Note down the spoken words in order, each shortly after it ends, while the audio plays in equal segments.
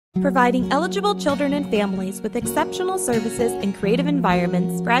Providing eligible children and families with exceptional services and creative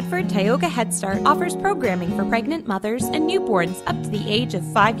environments, Bradford-Tioga Head Start offers programming for pregnant mothers and newborns up to the age of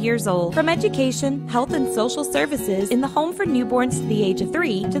 5 years old. From education, health, and social services in the home for newborns to the age of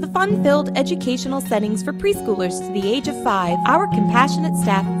 3 to the fun-filled educational settings for preschoolers to the age of 5, our compassionate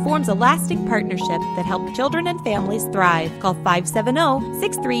staff forms a lasting partnership that helps children and families thrive. Call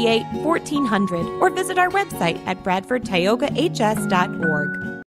 570-638-1400 or visit our website at bradfordtiogahs.org.